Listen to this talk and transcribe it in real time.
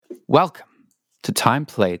Welcome to Time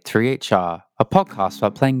Played 3HR, a podcast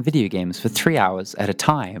about playing video games for 3 hours at a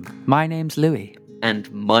time. My name's Louis. And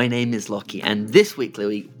my name is Lockie, and this week,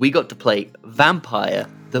 Louis, we got to play Vampire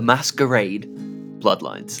the Masquerade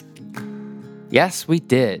Bloodlines. Yes, we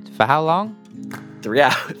did. For how long? 3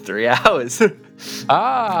 hours. 3 hours.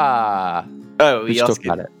 Ah! Oh, We we should talk asked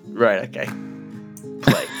about it. Right, okay.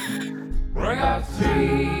 Play. I got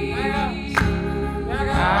 3 hours.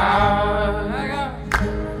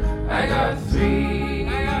 I got 3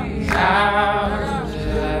 hours.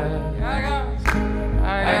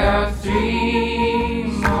 I got 3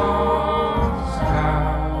 more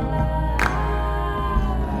hours.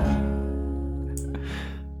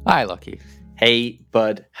 Hi, Lucky. Hey,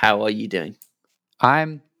 bud, how are you doing?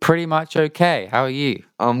 I'm pretty much okay. How are you?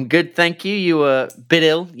 I'm good, thank you. You were a bit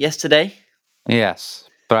ill yesterday. Yes,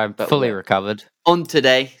 but I'm But fully well. recovered. On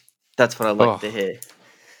today, that's what I like Oh. to hear.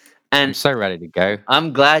 I'm And so ready to go.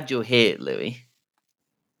 I'm glad you're here, Louis.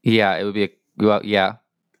 Yeah, it would be yeah.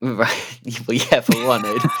 Right. Well, yeah, for one,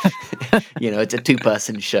 it's a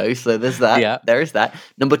two-person show, so there's that. Yeah. There is that.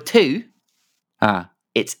 Number 2, It's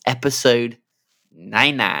it's episode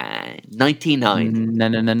 99.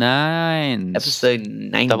 nine. Episode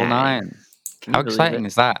 99. Double nine. Can How you believe exciting it?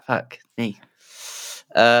 is that? Fuck me.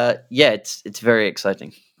 Yeah, it's very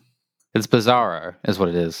exciting. It's bizarro, is what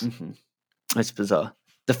it is. Mhm. It's bizarre.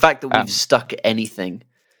 The fact that we've stuck at anything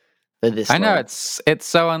for this I know long. it's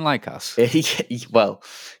so unlike us. Well,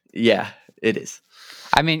 yeah, it is.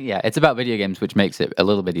 I mean, yeah, it's about video games, which makes it a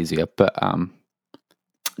little bit easier. But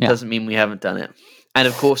Yeah. Doesn't mean we haven't done it. And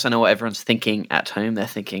of course, I know what everyone's thinking at home. They're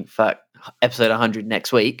thinking, fuck, episode 100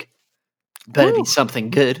 next week. Better Woo. be something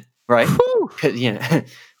good, right? whew, 'Cause,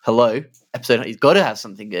 hello, episode, it's got to have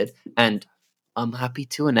something good. And I'm happy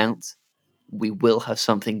to announce we will have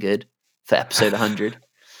something good for episode 100.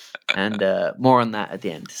 And more on that at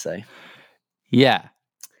the end. So, yeah,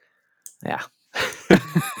 yeah.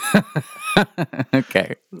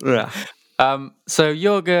 okay. Yeah. So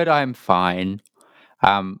you're good. I'm fine.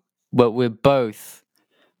 But we're both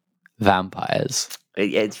vampires.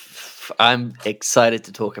 I'm excited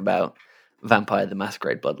to talk about Vampire the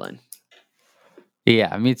Masquerade Bloodline.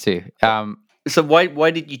 Yeah, me too. So why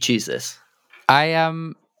did you choose this?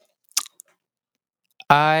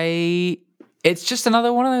 It's just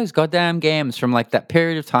another one of those goddamn games from like that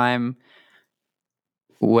period of time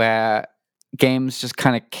where games just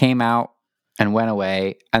kind of came out and went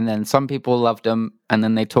away, and then some people loved them, and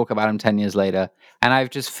then they talk about them 10 years later. And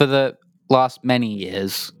I've just, for the last many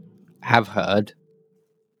years, have heard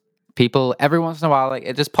people every once in a while, like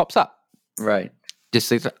it just pops up. Right.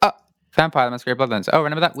 Just like, oh, Vampire the Masquerade Bloodlines. Oh,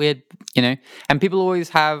 remember that weird, and people always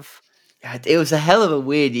have, It was a hell of a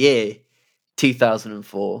weird year,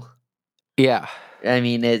 2004. yeah. I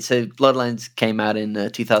mean, so Bloodlines came out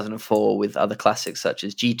in 2004 with other classics such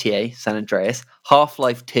as GTA, San Andreas,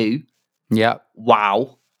 Half-Life 2, Yeah.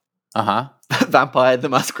 WoW, Uh-huh. Vampire the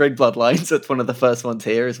Masquerade Bloodlines, that's one of the first ones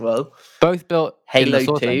here as well, Both built in the Halo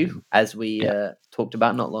Source 2, engine. as we talked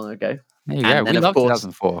about not long ago. There you and go. then, We of love course-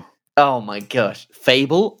 2004. Oh my gosh,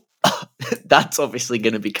 Fable, that's obviously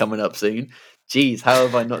going to be coming up soon. Jeez, how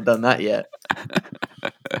have I not done that yet?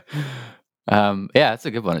 Yeah, that's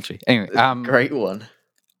a good one actually. Anyway, Great one.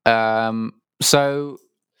 so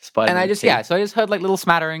Spider-Man and I just 2. so I just heard like little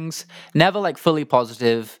smatterings, never like fully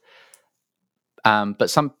positive.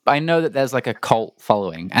 But I know that there's like a cult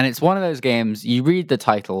following, and it's one of those games. You read the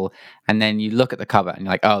title, and then you look at the cover, and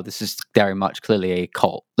you're like, "Oh, this is very much clearly a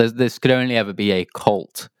cult. This could only ever be a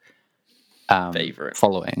cult Favorite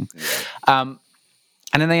following." Yeah.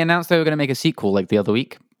 And then they announced they were going to make a sequel like the other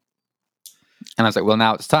week, and I was like, "Well,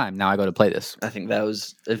 now it's time. Now I got to play this." I think that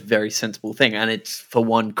was a very sensible thing, and it's for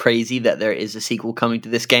one crazy that there is a sequel coming to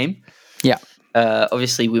this game. Yeah.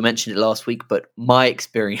 Obviously, we mentioned it last week, but my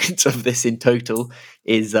experience of this in total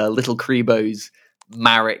is Little Krebo's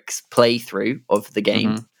Marek's playthrough of the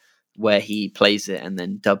game, where he plays it and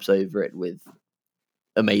then dubs over it with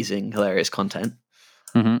amazing, hilarious content.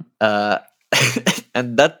 Mm-hmm.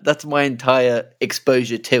 And that's my entire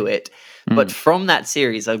exposure to it. But from that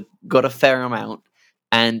series, I've got a fair amount,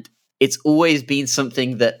 and it's always been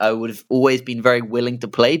something that I would have always been very willing to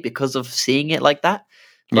play because of seeing it like that.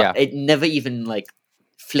 But it never even like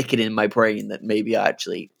flickered in my brain that maybe I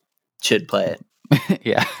actually should play it.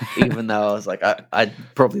 Yeah. Even though I was like, I'd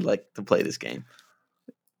probably like to play this game.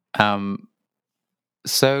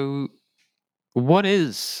 So what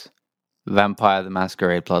is Vampire the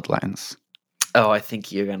Masquerade Bloodlines? Oh, I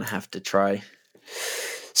think you're gonna have to try.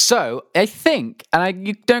 So I think, and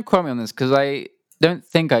you don't quote me on this because I don't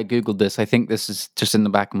think I googled this. I think this is just in the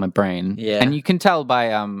back of my brain. Yeah. And you can tell by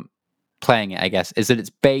playing it, I guess, is that it's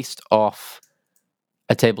based off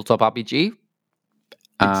a tabletop RPG.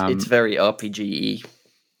 It's very RPG-y.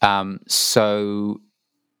 So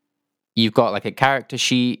you've got like a character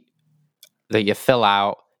sheet that you fill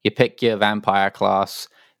out, you pick your vampire class,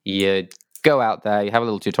 you go out there, you have a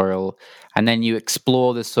little tutorial, and then you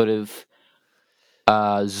explore this sort of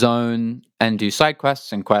zone and do side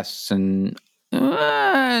quests and quests and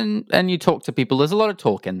you talk to people. There's a lot of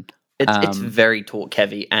talking. It's very talk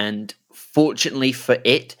heavy, and fortunately for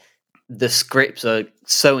it, the scripts are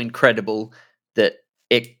so incredible that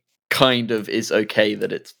it kind of is okay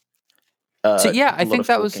that it's. So yeah, a I lot think of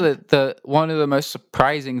that was talking. the one of the most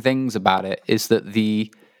surprising things about it is that the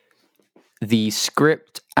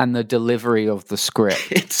script and the delivery of the script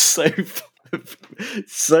It's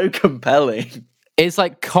so compelling. is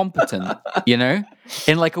like competent, you know,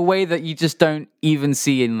 in like a way that you just don't even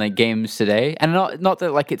see in like games today. And not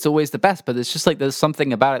that like it's always the best, but it's just like there's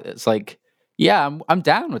something about it that's like, yeah, I'm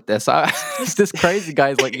down with this. This crazy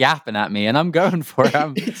guy's like yapping at me, and I'm going for it.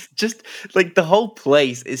 It's just like the whole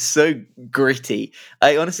place is so gritty.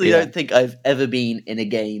 I honestly Yeah. don't think I've ever been in a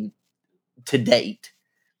game to date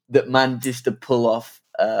that manages to pull off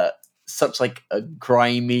such like a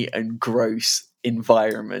grimy and gross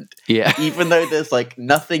environment. Yeah. Even though there's like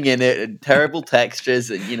nothing in it and terrible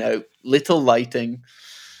textures and little lighting,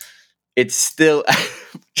 it's still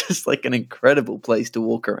just like an incredible place to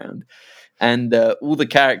walk around. And all the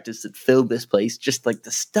characters that fill this place, just like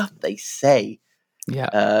the stuff they say,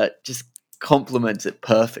 just complements it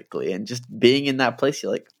perfectly. And just being in that place,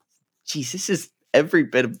 you're like, geez, this is every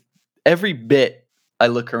bit I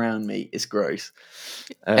look around me is gross.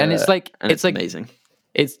 And it's like and it's like amazing.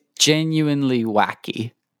 it's genuinely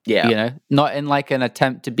wacky. Yeah. You know, not in like an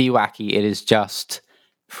attempt to be wacky. It is just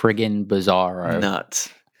friggin' bizarro. Nuts.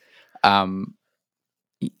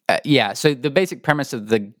 Yeah. So the basic premise of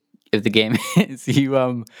the game is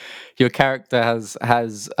your character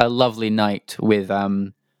has a lovely night with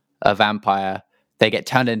a vampire. They get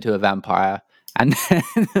turned into a vampire, and then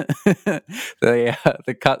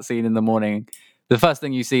the cutscene in the morning. The first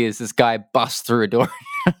thing you see is this guy bust through a door.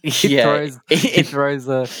 He throws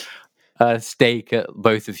a stake at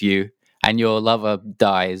both of you, and your lover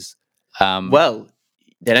dies. Well,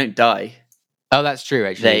 they don't die. Oh, that's true.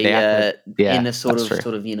 Actually, They yeah, in a sort that's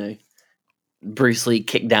of true. Bruce Lee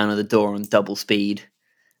kick down of the door on double speed.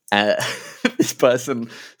 This person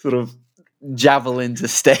sort of javelins a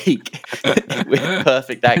stake with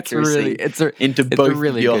perfect accuracy into both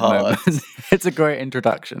really of your good hearts. moment. It's a great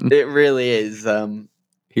introduction. It really is.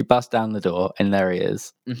 He busts down the door, and there he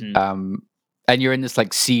is. Mhm. And you're in this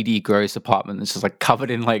like seedy, gross apartment that's just like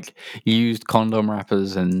covered in like used condom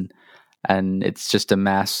wrappers, and it's just a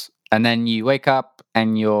mess. And then you wake up,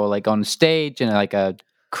 and you're like on stage in like a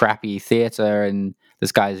crappy theater, and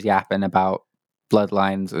this guy's yapping about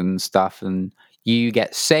bloodlines and stuff, and you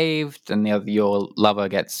get saved, and your lover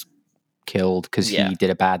gets killed because he did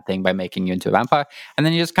a bad thing by making you into a vampire, and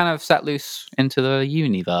then you just kind of set loose into the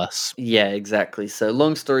universe. Yeah, exactly. So,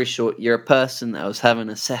 long story short, you're a person that was having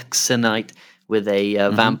a sex night with a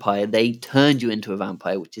vampire. They turned you into a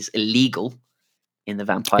vampire, which is illegal in the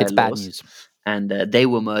vampire It's laws. bad news. And they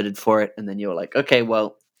were murdered for it. And then you're like, okay,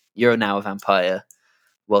 well, you're now a vampire.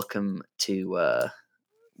 Welcome to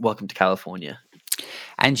California.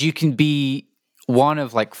 And you can be one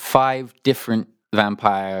of like 5 different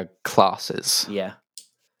vampire classes. Yeah.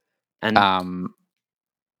 And I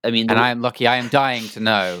mean, and I am lucky. I am dying to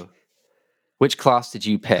know, which class did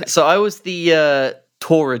you pick? so I was the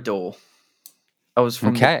Toreador. I was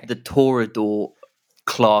from Okay. the Toreador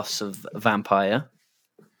class of vampire.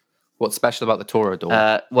 What's special about the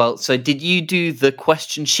Toreador? Well, so did you do the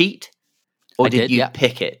question sheet, or I did did, you yeah.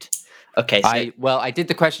 pick it? Okay, so, I did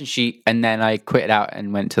the question sheet, and then I quit it out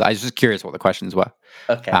and went to. I was just curious what the questions were.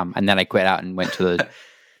 okay. And then I quit out and went to the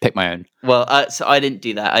pick my own. Well, so I didn't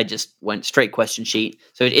do that. I just went straight question sheet.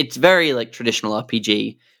 So it's very like traditional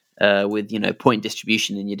RPG with point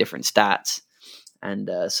distribution in your different stats and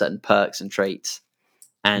certain perks and traits.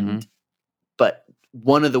 And but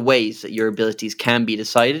one of the ways that your abilities can be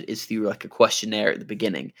decided is through like a questionnaire at the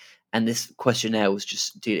beginning. And this questionnaire was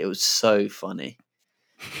just, dude, it was so funny.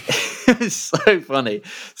 It was so funny.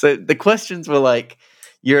 So the questions were like,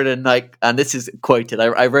 you're at a night, and this is quoted.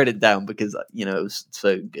 I wrote it down because it was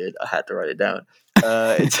so good. I had to write it down.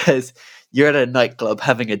 It says, "You're at a nightclub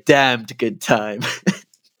having a damned good time."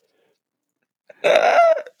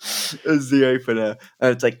 As the opener,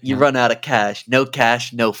 and it's like you run out of cash, no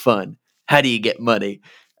fun. How do you get money?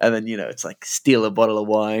 And then it's like steal a bottle of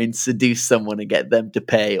wine, seduce someone, and get them to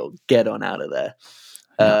pay, or get on out of there.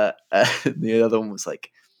 The other one was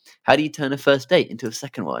like, how do you turn a first date into a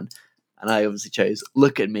second one? and I obviously chose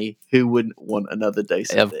Look at Me. Who wouldn't want another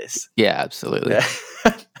dose of this? Yeah, absolutely.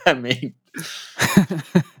 I mean,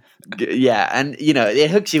 yeah, and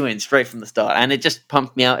it hooks you in straight from the start, and it just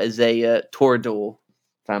pumped me out as a Torador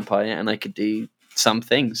vampire, and I could do some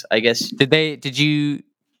things, I guess. Did you?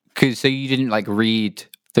 Because so you didn't like read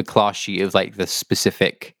the class sheet of like the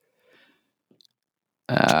specific,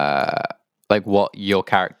 like what your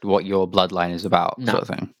bloodline is about, No. sort of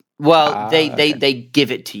thing. Well, they okay.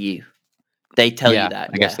 give it to you. They tell Yeah, you that.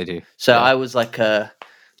 I guess they do. So Yeah. I was like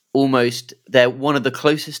almost they're one of the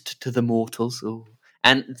closest to the mortals. Ooh.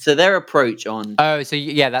 And so their approach on Oh, so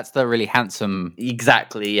yeah, that's the really handsome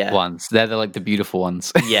exactly, yeah. ones. They're the beautiful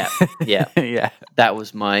ones. Yeah. Yeah. yeah, That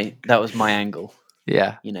was my angle,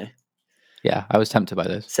 yeah, you know. yeah. I was tempted by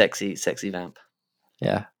those. Sexy vamp.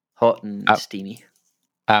 Yeah. Hot and steamy.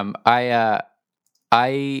 I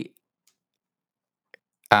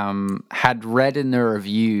had read in the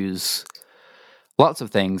reviews lots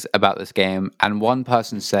of things about this game, and one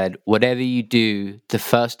person said, whatever you do the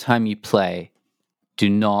first time you play, do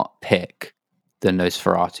not pick the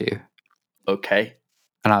Nosferatu. Okay.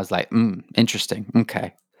 And I was like, interesting.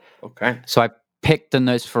 Okay. So I picked the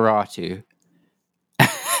Nosferatu.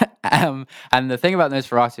 And the thing about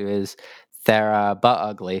Nosferatu is they're butt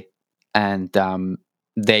ugly, and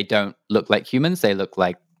they don't look like humans. They look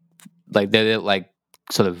like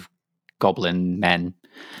sort of goblin men,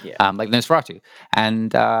 like Nosferatu.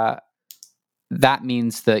 And that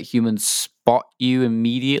means that humans spot you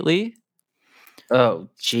immediately. Oh,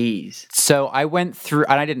 jeez. So I went through,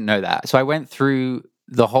 and I didn't know that. So I went through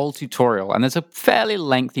the whole tutorial, and there's a fairly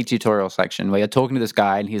lengthy tutorial section where you're talking to this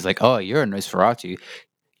guy, and he's like, "Oh, you're a Nosferatu.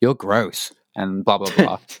 You're gross," and blah blah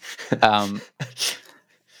blah.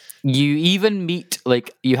 You even meet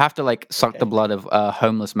you have to suck the blood of a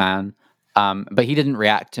homeless man, but he didn't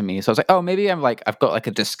react to me. So I was like, "Oh, maybe I've got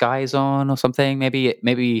a disguise on or something.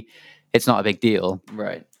 Maybe it's not a big deal."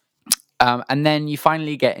 Right. And then you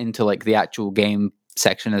finally get into the actual game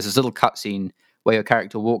section. There's this little cutscene where your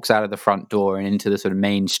character walks out of the front door and into the sort of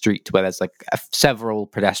main street where there's several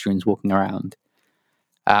pedestrians walking around.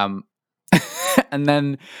 And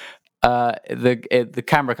then the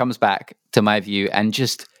camera comes back to my view, and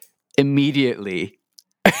just immediately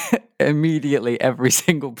every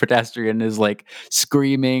single pedestrian is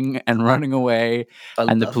screaming and running away,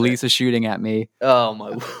 and the police are shooting at me. Oh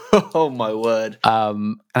my word.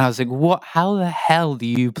 And I was like, what? How the hell do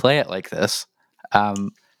you play it like this?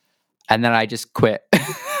 And then I just quit.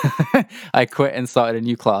 I quit and started a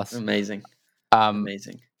new class. Amazing.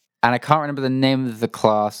 Amazing. And I can't remember the name of the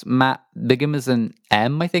class. Begins with an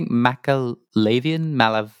M, I think. Malavian.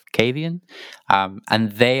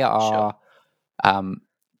 And they are,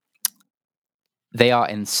 they are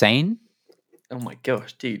insane. Oh my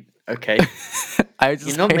gosh, dude. Okay.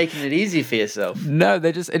 You're not making it easy for yourself. No,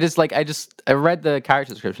 I read the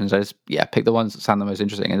character descriptions. I just picked the ones that sound the most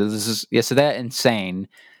interesting. And so they're insane.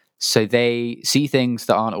 So they see things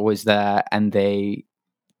that aren't always there, and they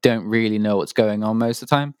don't really know what's going on most of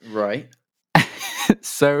the time. Right.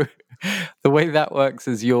 So the way that works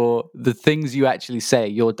is the things you actually say,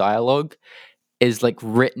 your dialogue is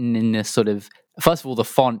written in this sort of, first of all, the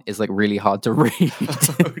font is really hard to read.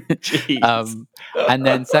 And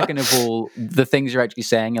then second of all, the things you're actually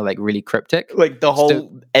saying are really cryptic. The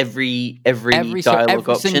whole every dialogue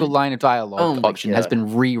option, single line of dialogue option has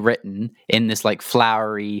been rewritten in this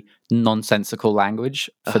flowery, nonsensical language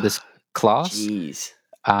for this class. Jeez.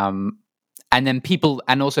 And then people,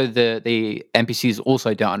 and also the NPCs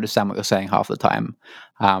also don't understand what you're saying half the time.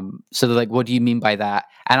 So they're like, "What do you mean by that?"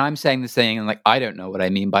 And I'm saying this thing, and I don't know what I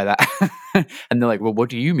mean by that. And they're like, "Well, what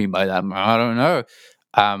do you mean by that?" I don't know.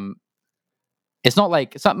 It's not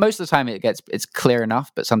most of the time it's clear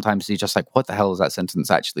enough, but sometimes you're just what the hell does that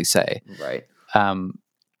sentence actually say? Right. And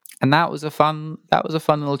that was a fun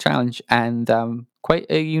little challenge, and quite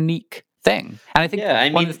a unique thing. And I think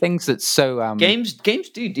one of the things that's so games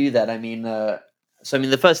do that. I mean, the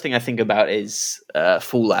first thing I think about is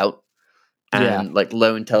Fallout and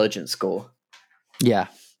low intelligence score. Yeah.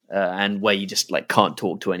 And where you just can't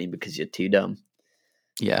talk to any because you're too dumb.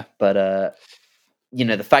 Yeah. But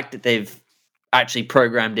the fact that they've actually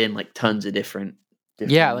programmed in tons of different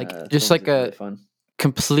just a really fun.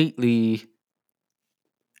 Completely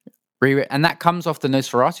rewritten, and that comes off the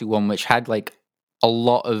Nosferatu one, which had a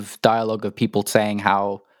lot of dialogue of people saying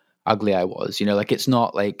how ugly I was. It's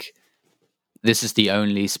not this is the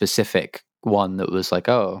only specific one that was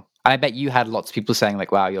oh. I bet you had lots of people saying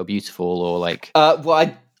wow, you're beautiful, or well,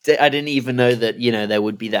 I didn't even know that there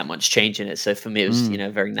would be that much change in it. So for me, it was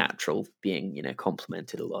very natural being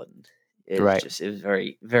complimented a lot. And it was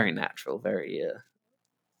very very natural, very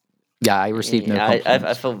Yeah, I received no Yeah, I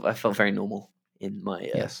compliments. I felt very normal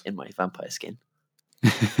Yes. in my vampire skin,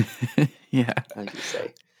 Yeah. as you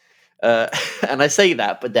say. And I say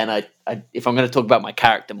that, but then I if I'm going to talk about my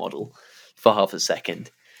character model for half a second,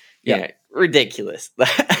 you Yeah. know, ridiculous.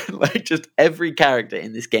 Like just every character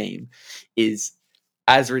in this game is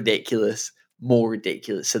as ridiculous, more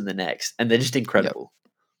ridiculous than the next, and they're just incredible.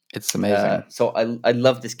 It's amazing. So I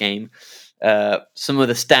love this game. Some of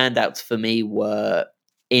the standouts for me were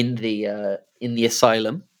in the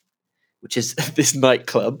asylum, which is this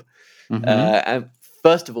nightclub. Mhm. And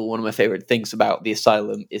first of all, one of my favorite things about the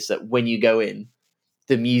asylum is that when you go in,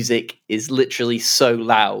 the music is literally so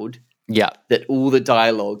loud Yeah. that all the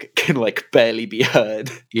dialogue can like barely be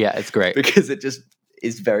heard Yeah, it's great. because it just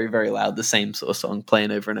is very, very loud. The same sort of song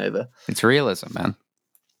playing over and over, It's realism, man.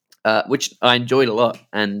 which I enjoyed a lot.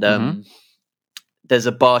 And Mhm. there's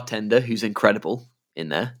a bartender who's incredible in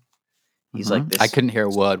there. He's like this. I couldn't hear a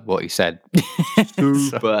word what he said.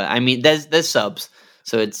 Super. I mean, there's subs,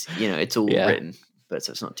 so it's it's all Yeah. written, but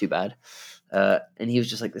so it's not too bad. And he was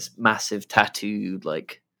just like this massive tattooed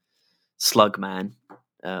like slug man,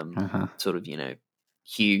 Uh-huh. sort of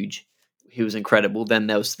huge. He was incredible. Then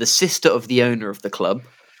there was the sister of the owner of the club,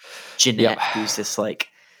 Jeanette, who's this like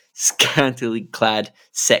scantily clad,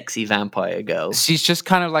 sexy vampire girl. She's just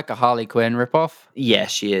kind of like a Harley Quinn ripoff. Yeah,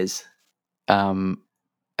 she is. And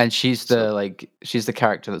she's she's the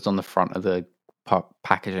character that's on the front of the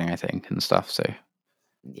packaging, I think, and stuff. So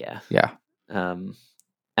Yeah. yeah. And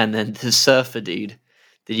then the surfer dude.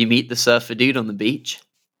 Did you meet the surfer dude on the beach?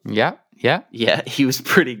 Yeah. Yeah. Yeah, he was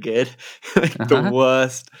pretty good. Like the Uh-huh.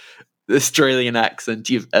 worst Australian accent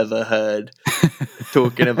you've ever heard,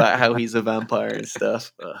 talking about how he's a vampire and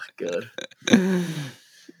stuff. Oh god,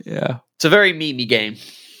 Yeah. it's a very memey game.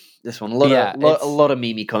 This one, a lot of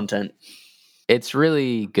memey content. It's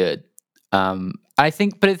really good. I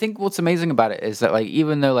think what's amazing about it is that like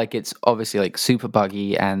even though like it's obviously like super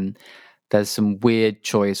buggy and there's some weird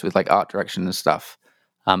choice with like art direction and stuff,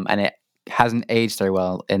 and it hasn't aged very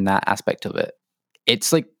well in that aspect of it.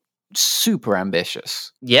 It's like super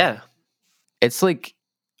ambitious. Yeah, It's like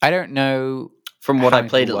I don't know from what how I many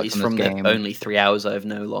played, people at worked least on from this the game. only 3 hours, I have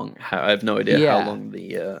no idea Yeah. how long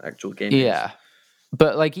the actual game is. Yeah,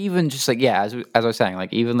 but like even just like as I was saying,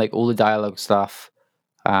 like even like all the dialogue stuff,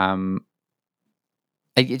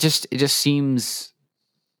 it just seems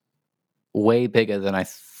way bigger than I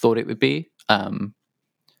thought it would be.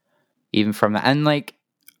 Even from that, and like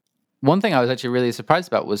one thing I was actually really surprised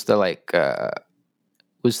about was the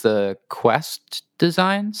quest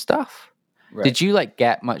design stuff. Right. Did you like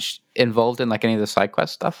get much involved in like any of the side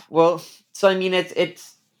quest stuff? Well, so I mean,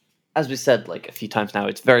 it's as we said like a few times now,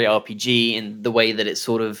 it's very RPG in the way that it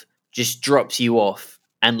sort of just drops you off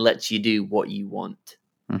and lets you do what you want.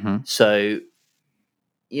 Mm-hmm. So,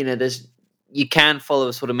 you can follow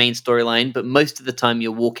a sort of main storyline, but most of the time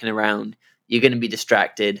you're walking around, you're going to be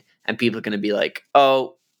distracted, and people are going to be like,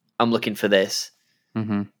 "Oh, I'm looking for this,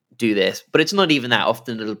 Mm-hmm. do this." But it's not even that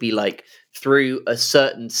often. It'll be like through a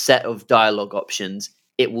certain set of dialogue options,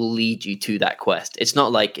 it will lead you to that quest. It's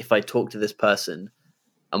not like if I talk to this person,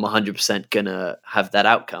 I'm 100% gonna have that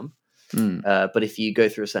outcome. But if you go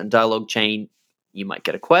through a certain dialogue chain, you might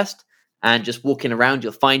get a quest, and just walking around,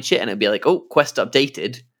 you'll find shit, and it'll be like, "Oh, quest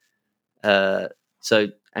updated." So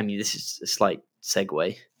I mean, this is a slight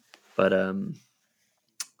segue, but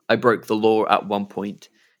I broke the law at one point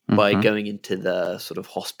by Mhm. going into the sort of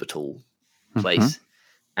hospital Mhm. place,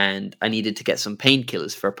 and I needed to get some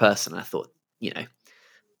painkillers for a person. I thought,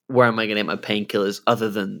 where am I going to get my painkillers other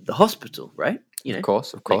than the hospital, right? Of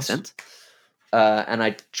course. Makes sense. And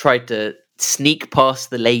I tried to sneak past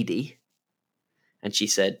the lady, and she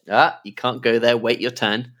said, you can't go there, wait your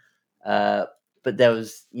turn. But there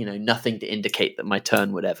was, nothing to indicate that my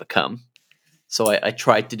turn would ever come. So I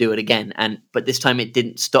tried to do it again, but this time it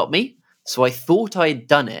didn't stop me. So I thought I had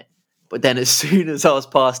done it, but then as soon as I was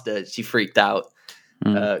past her, she freaked out,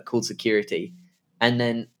 called security. And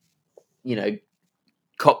then,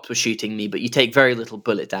 cops were shooting me, but you take very little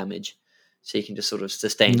bullet damage. So you can just sort of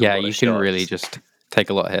sustain a Yeah, lot you of can shots, really just take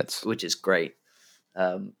a lot of hits. which is great.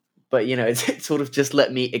 But it sort of just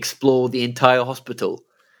let me explore the entire hospital,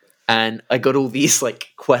 and I got all these like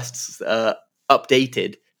quests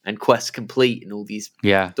updated and quests complete and all these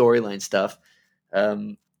Yeah. storyline stuff.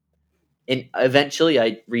 And eventually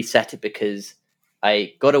I reset it because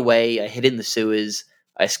I got away, I hid in the sewers,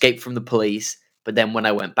 I escaped from the police, but then when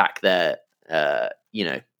I went back there,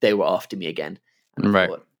 they were after me again. And I Right.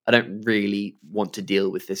 thought, I don't really want to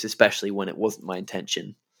deal with this, especially when it wasn't my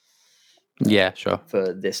intention Yeah, sure.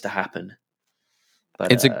 for this to happen.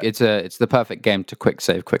 But It's the perfect game to quick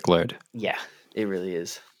save, quick load. yeah, it really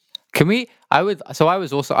is. Can we? I would. So I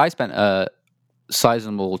was also. I spent a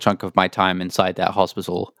sizable chunk of my time inside that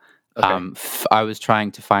hospital. Okay. I was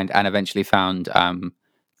trying to find and eventually found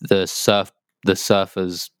the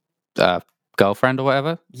surfer's girlfriend or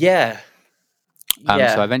whatever. Yeah.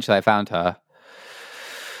 So eventually I found her.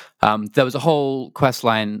 There was a whole quest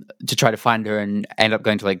line to try to find her and end up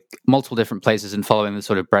going to like multiple different places and following the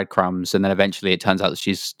sort of breadcrumbs. And then eventually it turns out that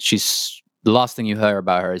she's the last thing you hear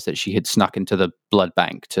about her is that she had snuck into the blood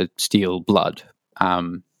bank to steal blood.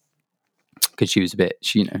 Because she was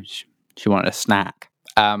she wanted a snack.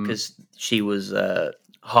 Because she was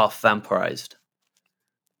half vampirized.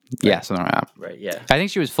 Yeah, something like that. Right. Yeah. I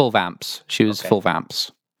think she was full vamps. She was Okay. full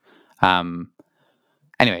vamps.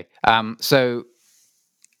 Anyway, so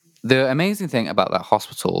the amazing thing about that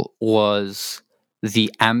hospital was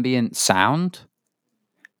the ambient sound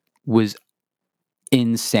was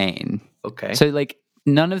insane. Okay. So like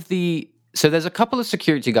there's a couple of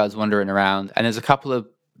security guards wandering around and there's a couple of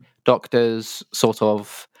doctors sort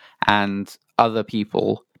of and other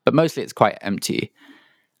people, but mostly it's quite empty.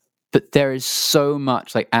 But there is so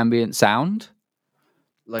much like ambient sound.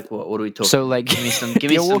 Like what? What are we talking? So like give me some. Give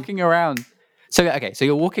me you're some. walking around. So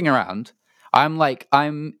you're walking around. I'm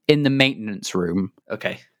in the maintenance room.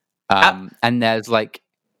 Okay. And there's like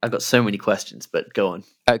I've got so many questions, but go on.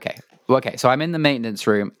 okay. So I'm in the maintenance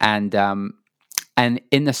room and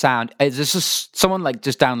in the sound, it's just someone like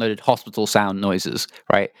just downloaded hospital sound noises,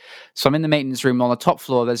 right? So I'm in the maintenance room on the top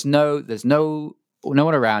floor. There's no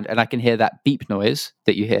one around, and I can hear that beep noise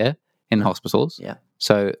that you hear in hospitals. Yeah.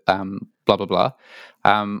 So blah blah blah.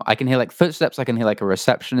 I can hear like footsteps. I can hear like a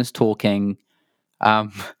receptionist talking,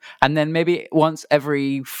 and then maybe once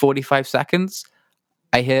every 45 seconds,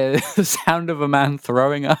 I hear the sound of a man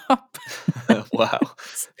throwing up. Wow.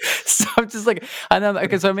 So I'm just like, and then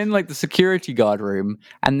okay, so I'm in like the security guard room,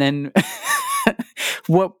 and then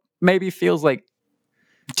what maybe feels like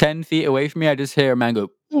 10 feet away from me, I just hear a man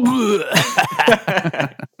go.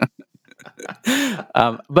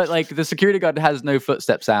 But like the security guard has no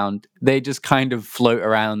footstep sound; they just kind of float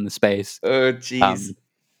around the space. Oh jeez.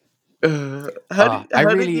 I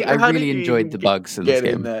really enjoyed the bugs in this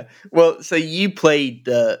game. There? Well, so you played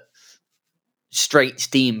the straight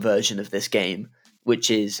Steam version of this game, which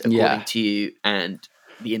is, according to you and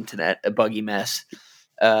the internet, a buggy mess.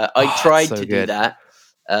 I tried so to good. do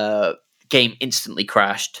that. Game instantly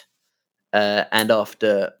crashed, and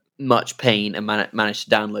after much pain, and managed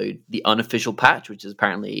to download the unofficial patch, which is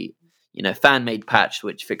apparently fan-made patch,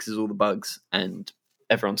 which fixes all the bugs and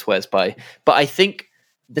everyone swears by. But I think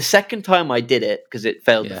the second time I did it, because it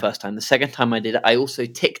failed the first time, the second time I did it, I also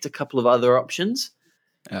ticked a couple of other options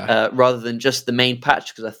rather than just the main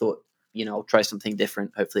patch, because I thought, I'll try something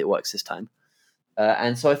different. Hopefully it works this time.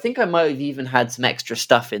 And so I think I might have even had some extra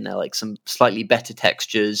stuff in there, like some slightly better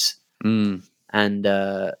textures. And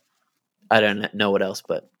I don't know what else,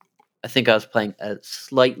 but I think I was playing a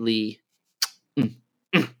slightly,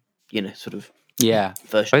 sort of version.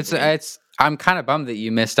 But it's I'm kind of bummed that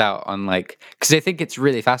you missed out on because I think it's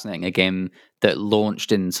really fascinating, a game that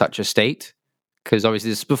launched in such a state. Because obviously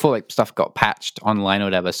this is before stuff got patched online or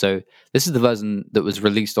whatever. So this is the version that was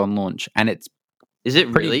released on launch, and it's is it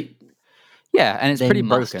really? Yeah, and it's they pretty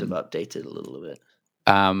must broken. Have updated a little bit.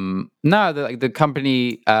 No, the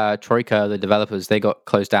company Troika, the developers, they got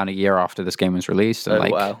closed down a year after this game was released.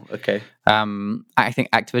 And wow, okay. I think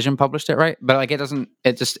Activision published it, right? But it doesn't.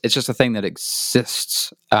 It's just a thing that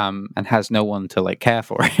exists and has no one to care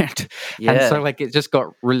for it. Yeah. And so it just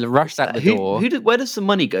got rushed out the door. Where does the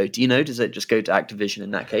money go? Do you know? Does it just go to Activision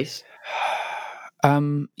in that case?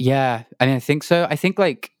 Yeah. I mean, I think so. I think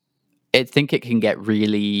it can get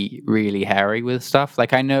really, really hairy with stuff.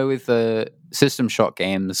 I know with the System Shock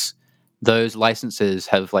games, those licenses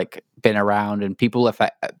have been around, and people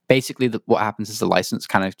basically what happens is the license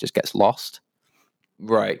kind of just gets lost,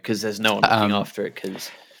 right? Because there's no one looking after it.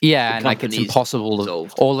 Because and it's impossible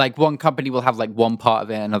dissolved. Or one company will have one part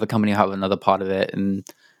of it, another company will have another part of it, and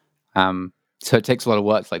so it takes a lot of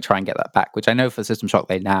work to try and get that back. Which I know for System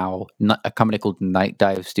Shock, a company called Night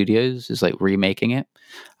Dive Studios is remaking it,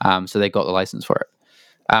 so they got the license for it.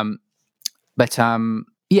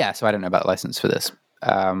 Yeah, so I don't know about the license for this.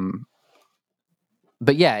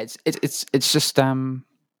 But yeah, it's just I can't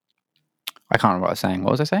remember what I was saying.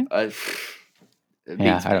 What was I saying? I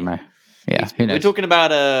don't know. Yeah, who knows? We're talking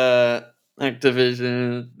about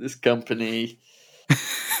Activision, this company.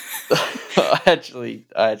 I actually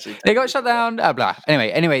they got shut down. Blah.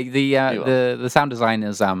 Anyway, the sound design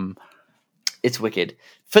is it's wicked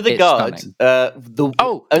for the guards. No.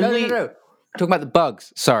 Talking about the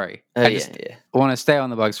bugs. Sorry, I want to stay on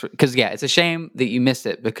the bugs because it's a shame that you missed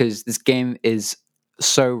it, because this game is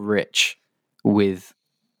so rich with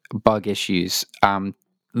bug issues.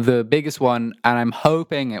 The biggest one, and I'm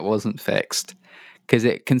hoping it wasn't fixed because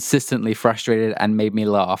it consistently frustrated and made me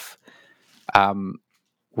laugh,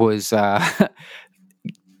 was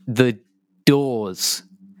the doors.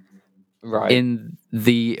 Right. In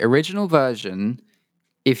the original version,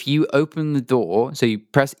 if you open the door, so you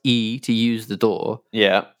press E to use the door,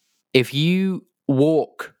 Yeah. if you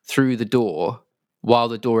walk through the door while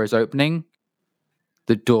the door is opening,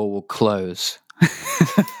 the door will close.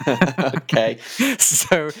 Okay.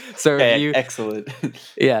 So Okay, if you excellent.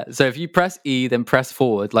 so if you press E then press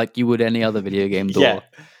forward like you would any other video game door,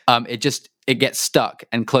 it gets stuck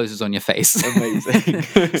and closes on your face. Amazing.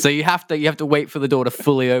 So you have to wait for the door to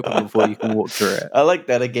fully open before you can walk through it. I like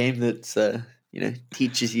that, a game that's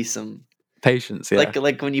teaches you some Patience, yeah.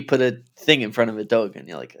 like when you put a thing in front of a dog and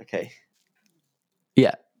you're like, okay,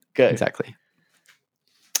 Yeah, go. exactly.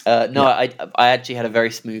 No, I actually had a very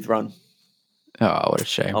smooth run Oh, what a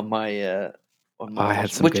shame. on my I had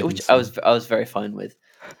launch, some which good which ones I was very fine with.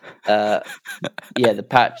 Yeah, the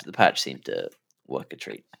patch seemed to work a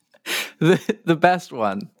treat. The best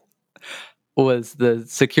one was the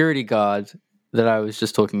security guard that I was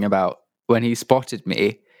just talking about. When he spotted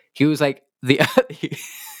me, he was like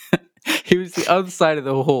he was the other side of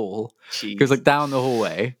the hall. He was Jeez. like down the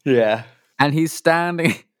hallway, Yeah, and he's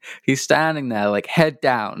standing there like head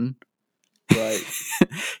down, right.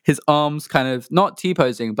 his arms kind of not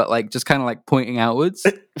T-posing, but like just kind of like pointing outwards.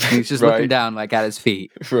 And he's just looking Right. down like at his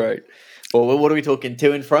feet. Right. Well, what are we talking?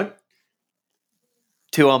 Two in front?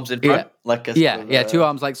 Two arms in front? Yeah. Like a Yeah, sort of, yeah, two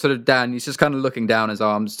arms like sort of down. He's just kind of looking down, his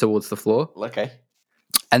arms towards the floor. Okay.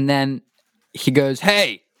 And then he goes,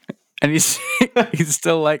 "Hey," and he's he's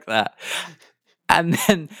still like that. And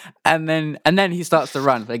then he starts to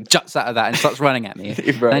run, like juts out of that and starts running at me.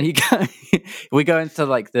 Right. And we go into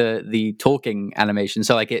like the talking animation.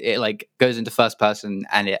 So like it like goes into first person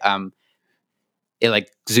and it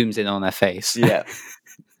like zooms in on their face. Yeah.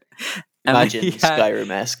 And like, Imagine he had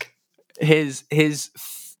Skyrim-esque. his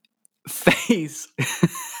face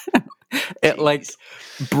it like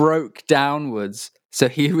broke downwards, so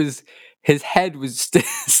his head was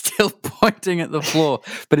still pointing at the floor,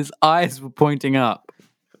 but his eyes were pointing up,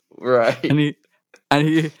 Right. and he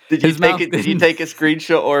Did you his mouth take it? Did you didn't- take a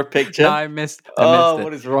screenshot or a picture? No, I missed Oh, it.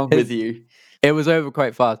 what is wrong His- with you? It was over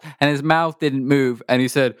quite fast, and his mouth didn't move, and he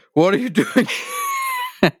said, "What are you doing?"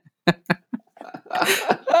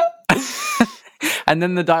 And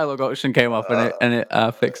then the dialogue option came up, and it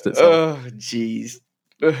fixed itself. Oh, jeez.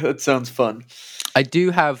 That sounds fun. I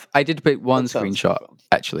did pick one That sounds screenshot fun.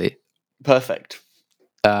 actually. Perfect.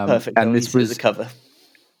 Perfect. And I'll this use it as was a cover.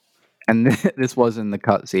 and this was in the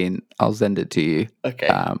cutscene. I'll send it to you. Okay.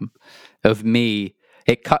 Of me,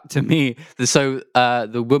 it cut to me. So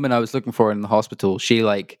the woman I was looking for in the hospital, she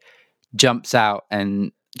like jumps out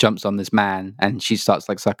and jumps on this man, and she starts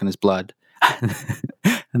like sucking his blood,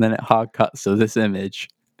 and then it hard cuts to this image.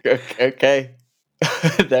 Okay.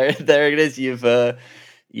 there it is. You've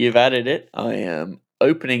added it. I am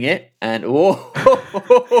opening it, and whoa,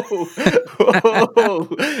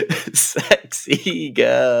 sexy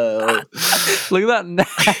girl. Look at that neck.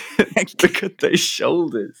 Look at those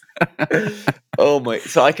shoulders. Oh my!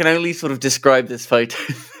 So I can only sort of describe this photo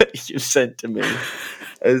that you've sent to me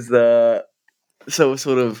as so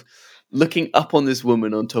sort of looking up on this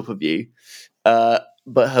woman on top of you,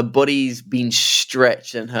 but her body's been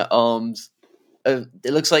stretched and her arms.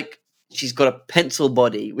 It looks like she's got a pencil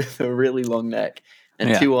body with a really long neck, and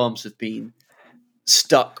Yeah. two arms have been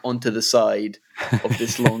stuck onto the side of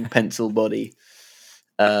this long pencil body.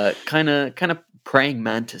 Kind of praying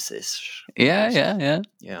mantis-ish. Yeah.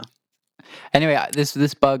 Yeah. Anyway,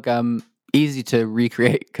 this bug easy to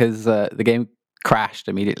recreate because the game crashed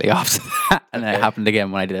immediately after that, and then it Okay. happened again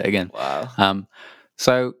when I did it again. Wow.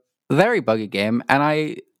 So very buggy game, and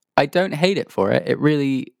I don't hate it for it. It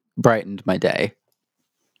really brightened my day.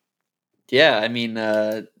 Yeah, I mean,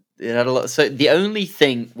 it had a lot. So the only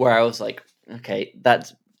thing where I was like, okay,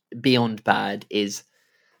 that's beyond bad is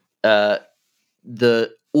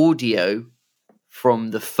the audio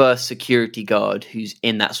from the first security guard who's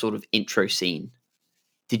in that sort of intro scene.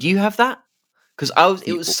 Did you have that? Because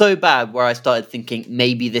it was so bad where I started thinking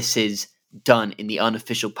maybe this is done in the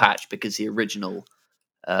unofficial patch because the original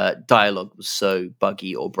dialogue was so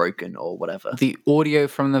buggy or broken or whatever. The audio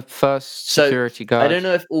from the first So, security guard. I don't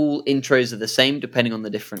know if all intros are the same depending on the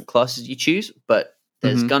different classes you choose, but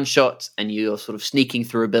there's Mhm. gunshots and you're sort of sneaking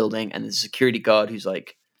through a building and there's a security guard who's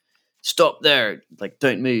like, "Stop there, like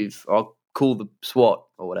don't move, or I'll call the SWAT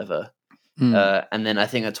or whatever." Mm. And then I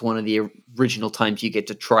think that's one of the original times you get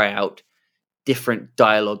to try out different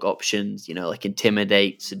dialogue options, like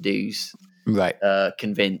intimidate, seduce, Right.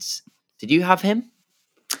 convince. Did you have him?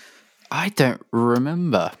 I don't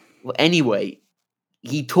remember. Well, anyway,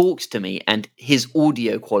 he talks to me, and his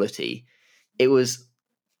audio quality, it was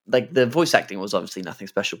like the voice acting was obviously nothing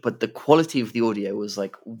special, but the quality of the audio was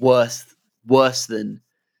like worse than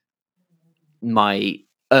my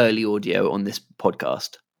early audio on this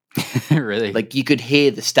podcast. Really? Like you could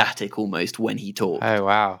hear the static almost when he talked. Oh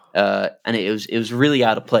wow. And it was really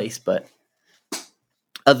out of place, but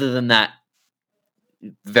other than that,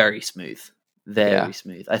 very smooth. Very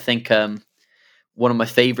smooth. I think one of my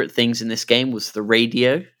favorite things in this game was the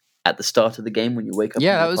radio at the start of the game when you wake up.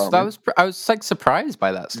 Yeah, in the that was. I was like surprised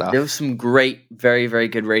by that stuff. There was some great, very, very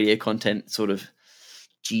good radio content, sort of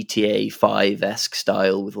GTA 5-esque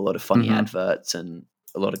style with a lot of funny adverts and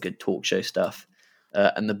a lot of good talk show stuff.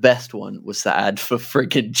 And the best one was the ad for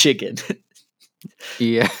friggin' chicken.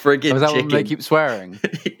 Yeah. Friggin' Was that chicken. when they keep swearing?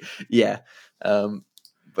 Yeah.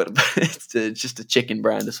 But it's just a chicken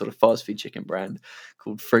brand, a sort of fast food chicken brand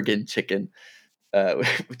called Friggin' Chicken,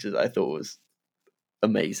 which I thought was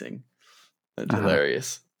amazing and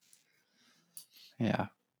hilarious. Yeah.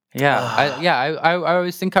 I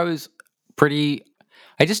always think I was pretty.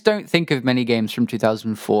 I just don't think of many games from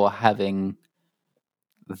 2004 having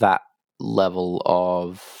that level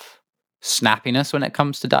of snappiness when it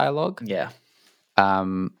comes to dialogue. Yeah.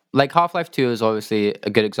 Like Half-Life 2 is obviously a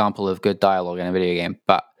good example of good dialogue in a video game,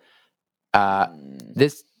 but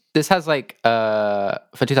this has like for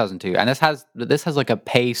 2002, and this has like a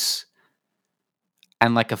pace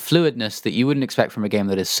and like a fluidness that you wouldn't expect from a game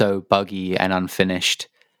that is so buggy and unfinished.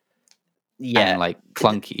 Yeah. And like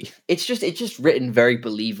clunky. It's just written very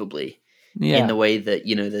believably in the way that,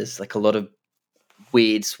 there's like a lot of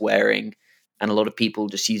weird swearing and a lot of people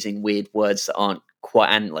just using weird words that aren't quite,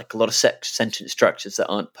 and like a lot of sentence structures that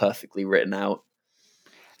aren't perfectly written out.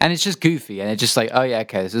 And it's just goofy, and it's just like, oh yeah,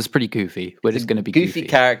 okay, this is pretty goofy. We're just going to be goofy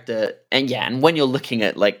character, and when you're looking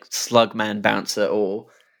at like Slugman Bouncer or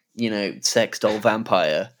Sex Doll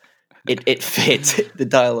Vampire, it fits. The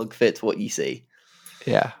dialogue fits what you see.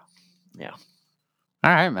 Yeah. Yeah.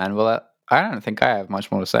 All right, man. Well, I don't think I have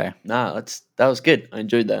much more to say. No, that was good. I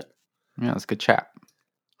enjoyed that. Yeah, it was a good chat.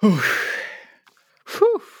 Whew.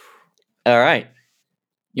 All right.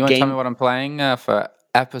 You want to tell me what I'm playing for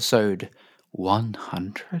episode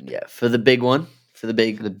 100? Yeah, for the big one. For the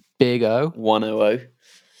big O. 100.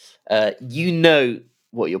 You know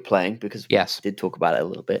what you're playing because we did talk about it a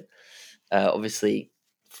little bit. Obviously,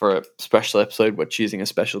 for a special episode, we're choosing a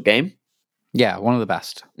special game. Yeah, one of the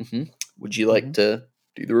best. Mm-hmm. Would you like to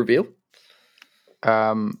do the reveal?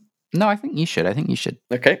 No, I think you should.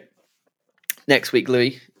 Okay. Next week,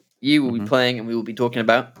 Louis, you will be playing and we will be talking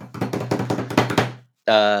about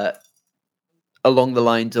along the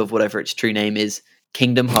lines of whatever its true name is,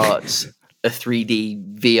 Kingdom Hearts, a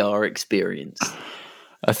 3D VR experience.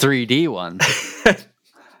 A 3D one?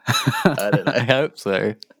 I don't know. I hope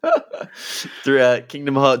so. Through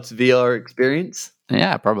Kingdom Hearts VR experience?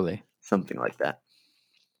 Yeah, probably. Something like that.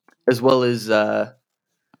 As well as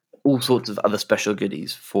all sorts of other special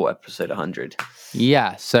goodies for episode 100.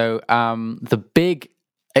 Yeah, so the big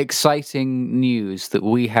exciting news that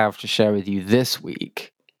we have to share with you this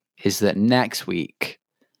week is that next week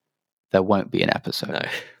there won't be an episode.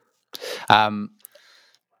 No.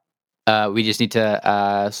 We just need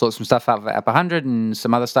to sort some stuff out for Ep 100 and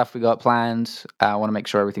some other stuff we got planned. I want to make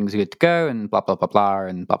sure everything's good to go and blah, blah, blah, blah,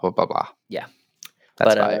 and blah, blah, blah, blah. Yeah.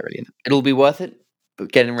 That's about it, really. It'll be worth it.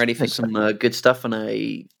 But getting ready for some good stuff, and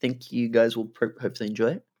I think you guys will hopefully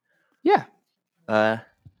enjoy it. Yeah.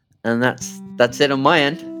 And that's it on my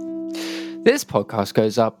end. This podcast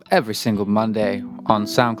goes up every single Monday on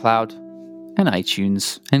SoundCloud and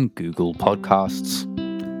iTunes and Google Podcasts.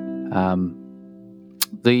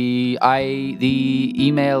 The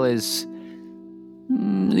email is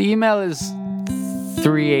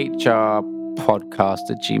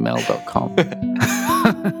 3hrpodcast@gmail.com.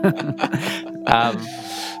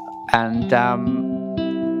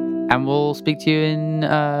 And we'll speak to you in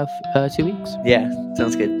 2 weeks. Yeah,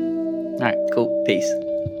 sounds good. All right, cool. Peace.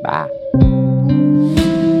 Bye.